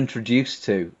that we were introduced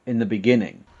to in the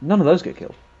beginning, none of those get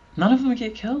killed. None of them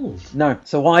get killed. No.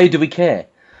 So why do we care?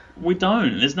 We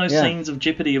don't. There's no scenes of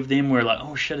jeopardy of them where like,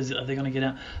 oh shit, are they going to get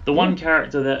out? The one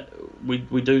character that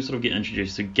we do sort of get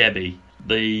introduced to, Gabby,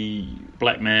 the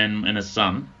black man and his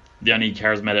son, the only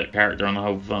charismatic character on the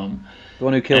whole film. The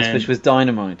one who kills fish with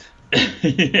dynamite.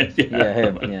 yeah,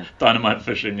 him, yeah. Dynamite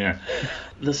fishing, yeah.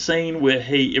 The scene where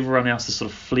everyone else has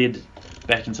sort of fled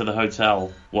back into the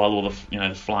hotel while all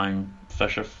the flying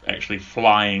fish are actually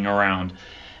flying around,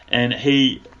 and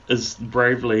he is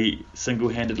bravely,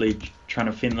 single-handedly trying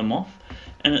to fend them off,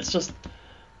 and it's just,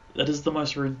 that is the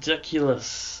most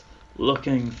ridiculous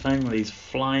looking thing. These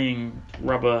flying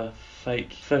rubber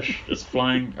fake fish is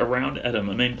flying around at him.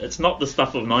 I mean, it's not the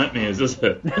stuff of nightmares, is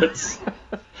it? It's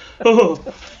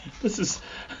this is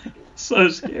so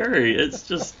scary. It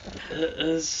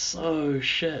is so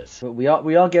shit. But we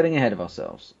are getting ahead of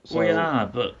ourselves. So we are,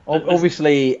 but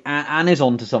obviously Anne is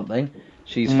onto something.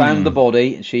 She's found the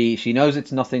body. She knows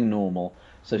it's nothing normal.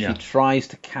 So she tries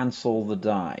to cancel the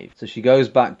dive. So she goes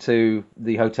back to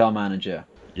the hotel manager,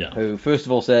 who first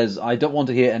of all says, "I don't want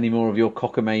to hear any more of your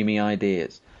cockamamie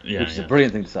ideas." Which is a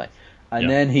brilliant thing to say. And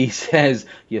then he says,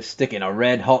 "You're sticking a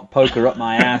red-hot poker up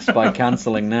my ass by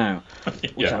cancelling now."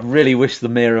 Which I really wish the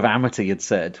mayor of Amity had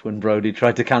said when Brody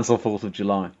tried to cancel 4th of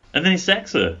July. And then he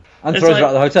sacks her. And throws her out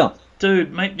of the hotel.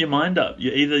 Dude, make your mind up.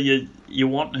 You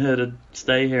want her to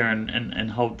stay here and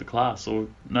hold the class, or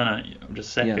no,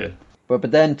 just sack her. But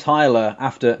then Tyler,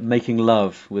 after making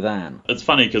love with Anne, it's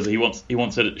funny because she wants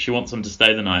him to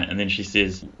stay the night, and then she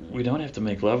says, "We don't have to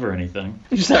make love or anything."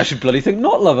 You just actually bloody think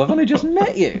not love. I've only just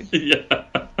met you. Yeah.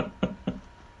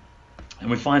 And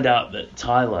we find out that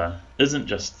Tyler isn't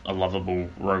just a lovable,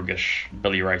 roguish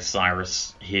Billy Ray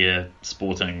Cyrus hair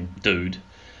sporting dude.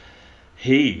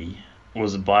 He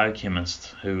was a biochemist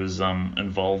who was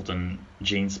involved in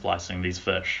gene splicing these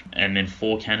fish, and then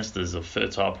 4 canisters of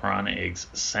fertile piranha eggs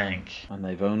sank. And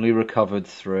they've only recovered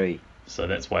 3. So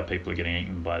that's why people are getting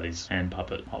eaten by these hand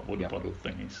puppet hot water bottle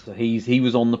thingies. So he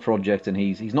was on the project, and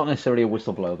he's not necessarily a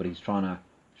whistleblower, but he's trying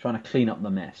to clean up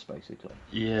the mess, basically.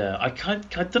 Yeah, I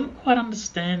didn't quite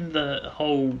understand the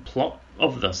whole plot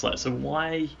of this. Like, so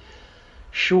why?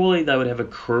 Surely they would have a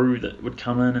crew that would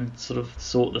come in and sort of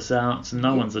sort this out. So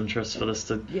no one's interest for this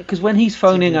to... Yeah, because when he's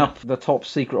phoning up the top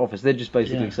secret office, they're just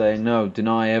basically saying, no,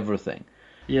 deny everything.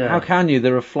 Yeah. How can you?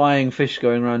 There are flying fish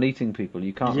going around eating people.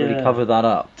 You can't really cover that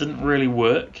up. Didn't really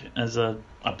work as a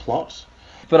plot.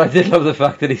 But I did love the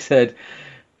fact that he said,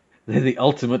 they're the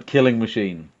ultimate killing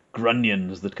machine.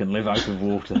 Grunions that can live out of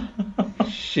water.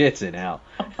 Shit in hell.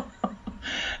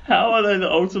 How are they the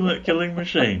ultimate killing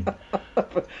machine?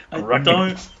 I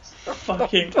don't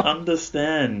fucking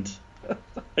understand.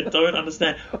 I don't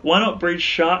understand. Why not breed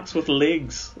sharks with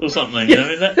legs or something? You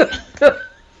know,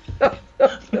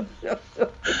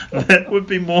 that would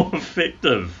be more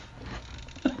effective.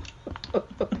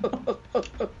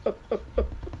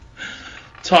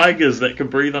 Tigers that can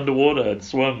breathe underwater and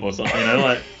swim or something, you know,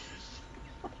 like...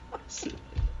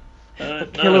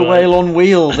 Killer whale on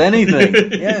wheels,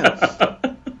 anything. Yeah.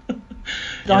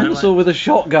 Dinosaur with a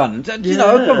shotgun. You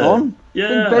know, come on.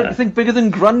 Yeah. Think bigger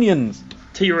than grunions.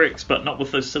 T-Rex, but not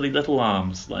with those silly little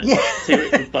arms. Like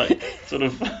T-Rex with like sort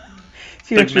of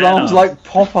T-Rex Big with man arms like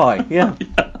Popeye. Yeah.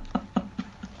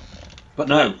 But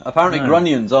no, apparently No.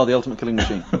 grunions are the ultimate killing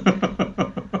machine.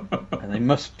 And they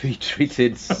must be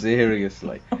treated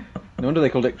seriously. No wonder they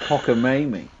called it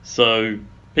cockamamie. So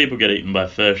people get eaten by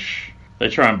fish. They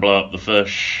try and blow up the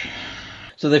fish.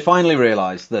 So they finally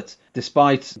realise that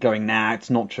despite going, nah, it's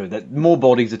not true, that more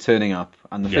bodies are turning up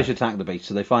and the fish Yeah. attack the beach.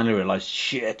 So they finally realise,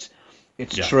 shit,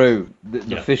 it's Yeah. true. The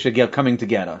Yeah. fish are coming to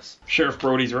get us. Sheriff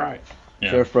Brody's right.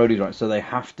 Yeah. Sheriff Brody's right. So they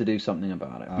have to do something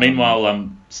about it. Meanwhile,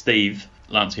 Steve,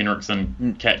 Lance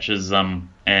Henriksen, catches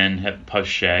Anne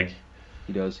post-shag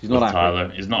He does. He's with not happy. Tyler.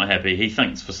 He's not happy. He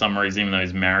thinks for some reason, even though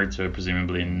he's married to her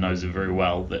presumably and knows her very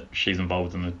well, that she's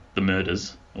involved in the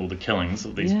murders or the killings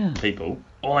of these Yeah. people.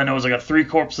 All I know is I got 3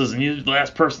 corpses and you're the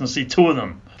last person to see 2 of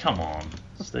them. Come on,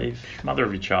 Steve. Mother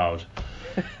of your child.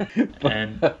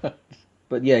 And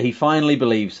But yeah, he finally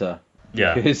believes her.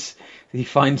 yeah. Because he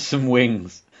finds some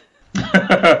wings.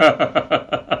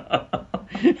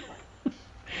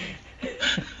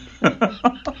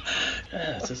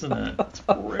 Yes, isn't it? It's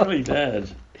really bad.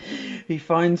 He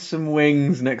finds some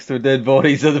wings next to a dead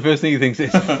body, so the first thing he thinks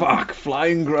is, fuck,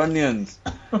 flying grunions.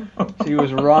 She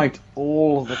was right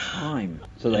all the time.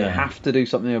 So they Yeah. have to do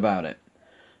something about it.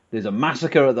 There's a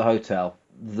massacre at the hotel.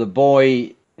 The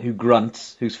boy who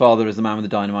grunts, whose father is the man with the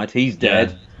dynamite, he's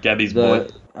dead. Yeah, Gabby's boy.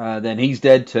 Then he's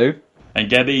dead too. And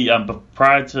Gabby, but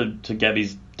prior to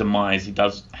Gabby's demise, he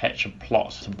does hatch a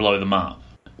plot to blow them up,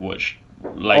 which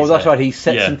later... Oh, that's right, he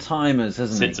sets yeah, some timers,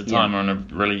 doesn't he? sets a timer on a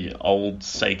really old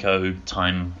Seiko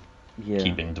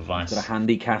time-keeping Yeah. device. Got a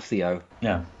handy Casio.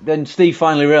 Yeah. Then Steve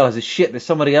finally realises, shit, there's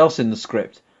somebody else in the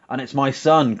script. And it's my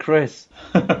son, Chris.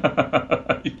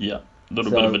 Yeah. A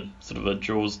little So- bit of a sort of a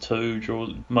Jaws 2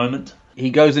 moment. He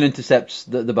goes and intercepts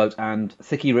the boat, and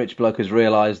Thicky Rich Bloke has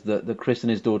realised that Chris and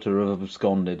his daughter have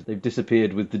absconded. They've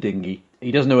disappeared with the dinghy.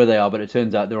 He doesn't know where they are, but it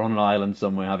turns out they're on an island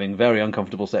somewhere having very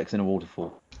uncomfortable sex in a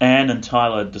waterfall. Anne and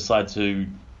Tyler decide to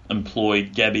employ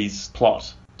Gabby's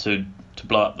plot to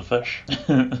blow up the fish.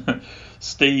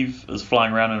 Steve is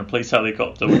flying around in a police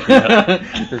helicopter. Which he I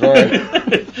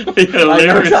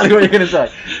know exactly what you're going to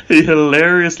say. He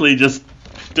hilariously just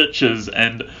ditches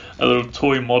and a little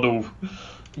toy model.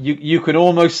 You can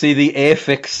almost see the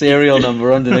Airfix serial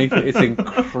number underneath it. It's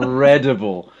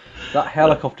incredible. That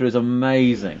helicopter is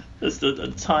amazing. Just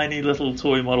a tiny little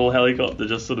toy model helicopter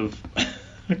just sort of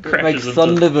It crashes makes into...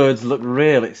 Thunderbirds look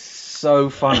real. It's so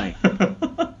funny.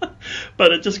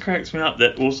 But it just cracks me up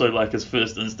that also, like, his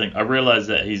first instinct, I realise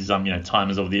that he's time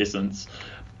is of the essence,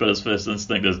 but his first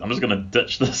instinct is, I'm just going to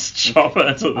ditch this chopper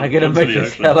into the I'm going to make the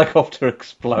this ocean. helicopter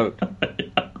explode.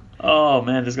 Oh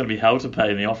man, there's going to be hell to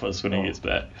pay in the office when he gets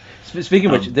back.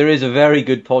 Speaking of which, there is a very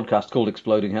good podcast called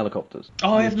Exploding Helicopters.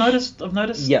 Oh, I've noticed.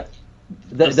 Yeah.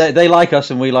 They like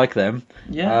us and we like them.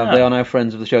 Yeah. They are now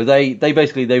friends of the show. They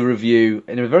basically review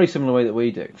in a very similar way that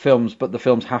we do films, but the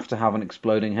films have to have an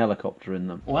exploding helicopter in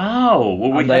them. Wow.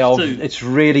 Well, we And they have are. to. It's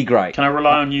really great. Can I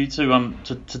rely on you to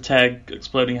tag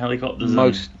exploding helicopters?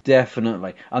 Most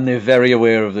definitely, and they're very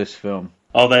aware of this film.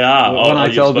 Oh, they are. When I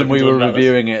you've told them spoken we to were about this?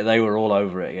 reviewing it, they were all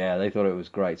over it. Yeah, they thought it was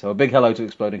great. So a big hello to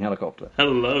Exploding Helicopter.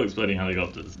 Hello, exploding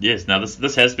helicopters. Yes. Now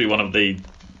this has to be one of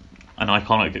an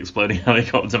iconic exploding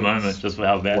helicopter moment, just for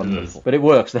how bad it is. But it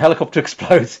works. The helicopter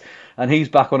explodes, and he's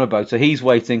back on a boat. So he's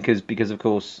waiting because of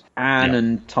course Anne Yeah.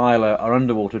 and Tyler are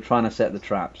underwater trying to set the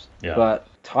traps. Yeah. But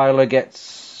Tyler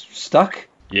gets stuck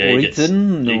Yeah, or he gets,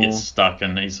 eaten, he or... gets stuck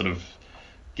and he sort of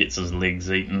gets his legs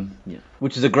eaten. Yeah.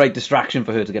 Which is a great distraction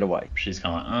for her to get away. She's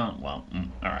kind of like, oh, well,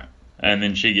 all right. And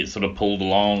then she gets sort of pulled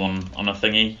along on a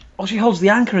thingy. Oh, she holds the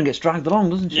anchor and gets dragged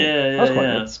along, doesn't she? Yeah, That's quite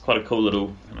yeah. good. It's quite a cool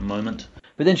little kind of moment.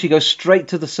 But then she goes straight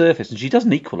to the surface and she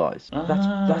doesn't equalise.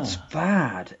 Ah. That's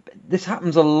bad. This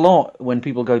happens a lot when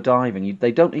people go diving.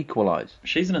 They don't equalise.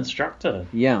 She's an instructor.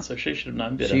 Yeah. So she should have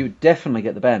known better. She would definitely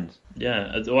get the bends.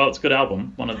 Yeah. It's a good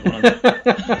album. One of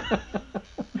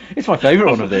It's my favourite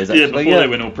one of theirs, actually. yeah, before they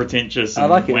went all pretentious and I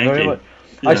like it wanky. very much.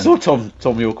 Yeah. I saw Tom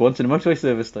York once in a motorway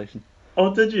service station.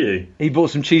 Oh, did you? He bought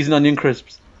some cheese and onion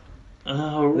crisps.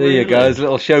 Oh, There really? you go. There's a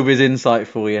little showbiz insight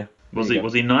for you. Was There you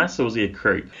he nice or was he a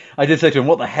creep? I did say to him,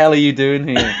 "What the hell are you doing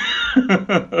here?"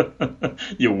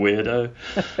 You weirdo.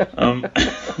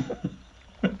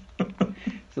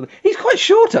 So he's quite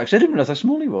short, actually. I didn't realise how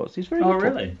small he was. He's very Oh, little.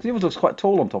 really? He always looks quite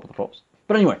tall on top of the props.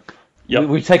 But anyway, Yep.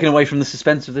 we've taken away from the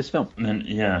suspense of this film. And then,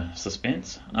 yeah,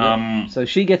 suspense. So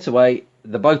she gets away,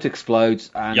 the boat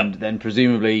explodes, and Yep. then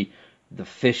presumably the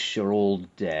fish are all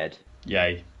dead.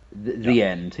 Yay. The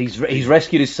end. He's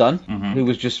rescued his son, who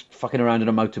was just fucking around in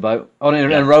a motorboat. Oh,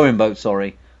 in a rowing boat,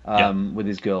 sorry, with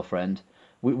his girlfriend.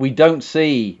 We don't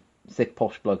see thick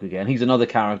posh bloke again. He's another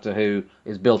character who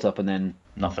is built up and then...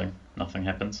 Nothing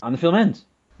happens. And the film ends.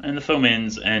 And the film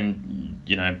ends, and,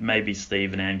 you know, maybe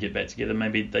Steve and Anne get back together.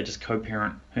 Maybe they just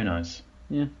co-parent. Who knows?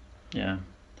 Yeah. Yeah.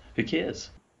 Who cares?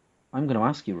 I'm going to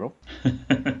ask you, Rob.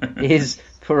 Is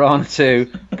Piranha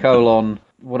 2,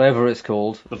 whatever it's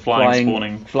called... The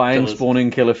flying spawning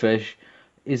killer fish.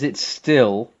 Is it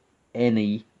still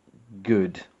any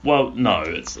good? Well, no,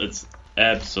 it's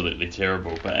absolutely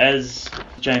terrible. But as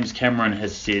James Cameron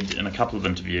has said in a couple of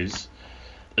interviews...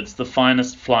 It's the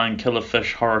finest flying killer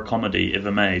fish horror comedy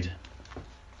ever made.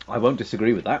 I won't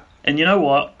disagree with that. And you know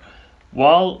what?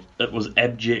 While it was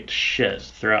abject shit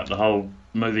throughout the whole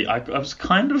movie, I was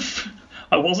kind of...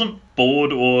 I wasn't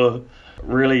bored or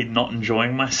really not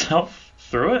enjoying myself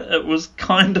through it. It was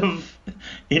kind of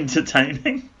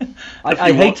entertaining.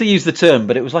 I hate to use the term,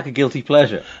 but it was like a guilty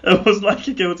pleasure. It was like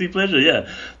a guilty pleasure, yeah.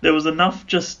 There was enough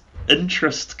just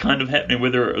interest kind of happening,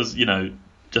 whether it was, you know...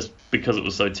 just because it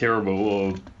was so terrible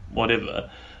or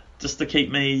whatever, just to keep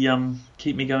me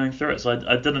going through it. So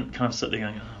I didn't kind of sit there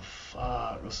going, oh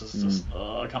fuck, this is just,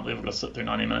 I can't believe I've got to sit through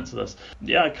 90 minutes of this.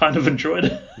 Yeah, I kind of enjoyed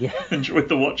it. Yeah. Enjoyed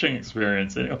the watching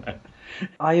experience anyway.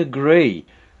 I agree.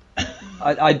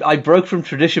 I broke from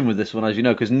tradition with this one, as you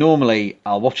know, because normally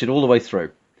I'll watch it all the way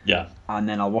through. Yeah. And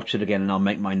then I'll watch it again and I'll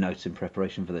make my notes in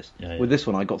preparation for this. Yeah. With this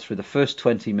one, I got through the first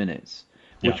 20 minutes.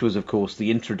 Which was, of course, the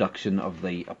introduction of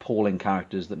the appalling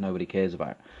characters that nobody cares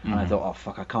about. And I thought, oh,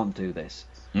 fuck, I can't do this.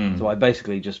 So I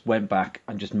basically just went back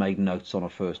and just made notes on a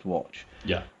first watch.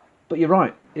 Yeah. But you're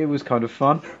right, it was kind of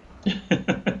fun.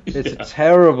 It's a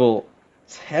terrible,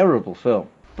 terrible film.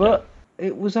 But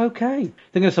it was okay.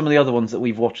 Think of some of the other ones that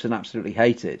we've watched and absolutely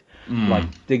hated.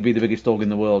 Like Digby, the Biggest Dog in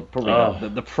the World. Probably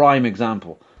the prime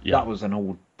example. Yeah. That was an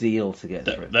ordeal to get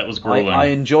through. That was grueling. I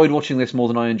enjoyed watching this more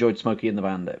than I enjoyed Smokey and the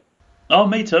Bandit. Oh,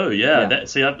 me too, yeah.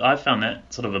 I found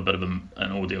that sort of a bit of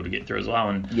an ordeal to get through as well.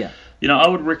 And, you know, I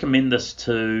would recommend this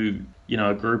to, you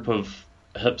know, a group of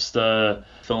hipster,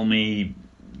 filmy,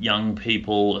 young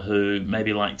people who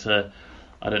maybe like to,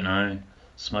 I don't know,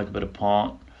 smoke a bit of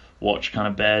pot, watch kind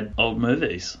of bad old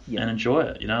movies and enjoy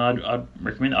it. You know, I'd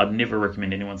recommend it. I'd never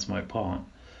recommend anyone smoke pot.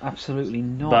 Absolutely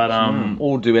not. But, no.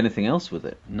 Or do anything else with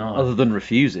it. No. Other than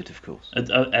refuse it, of course.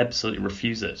 Absolutely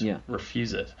refuse it. Yeah.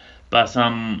 Refuse it. But,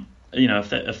 you know,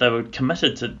 if they were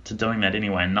committed to doing that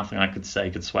anyway, and nothing I could say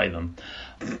could sway them.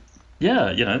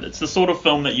 Yeah, you know, it's the sort of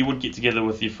film that you would get together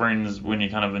with your friends when you're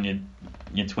kind of in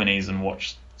your 20s and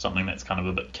watch something that's kind of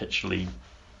a bit kitschily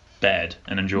bad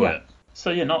and enjoy it. So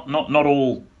yeah, not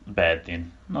all bad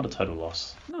then. Not a total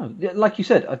loss. No, like you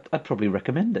said, I'd probably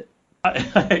recommend it.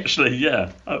 Actually,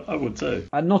 yeah, I would too.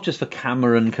 And not just for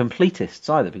Cameron completists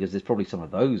either, because there's probably some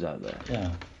of those out there.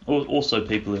 Yeah. Also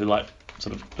people who like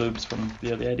sort of boobs from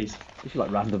the early 80s. If you like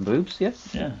random boobs, yeah.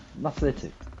 Yeah. That's there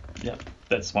too. Yeah.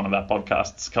 That's one of our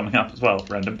podcasts coming up as well,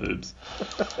 Random Boobs.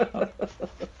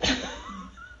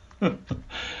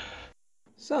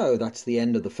 So that's the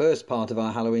end of the first part of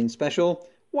our Halloween special.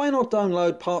 Why not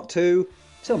download part 2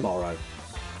 tomorrow?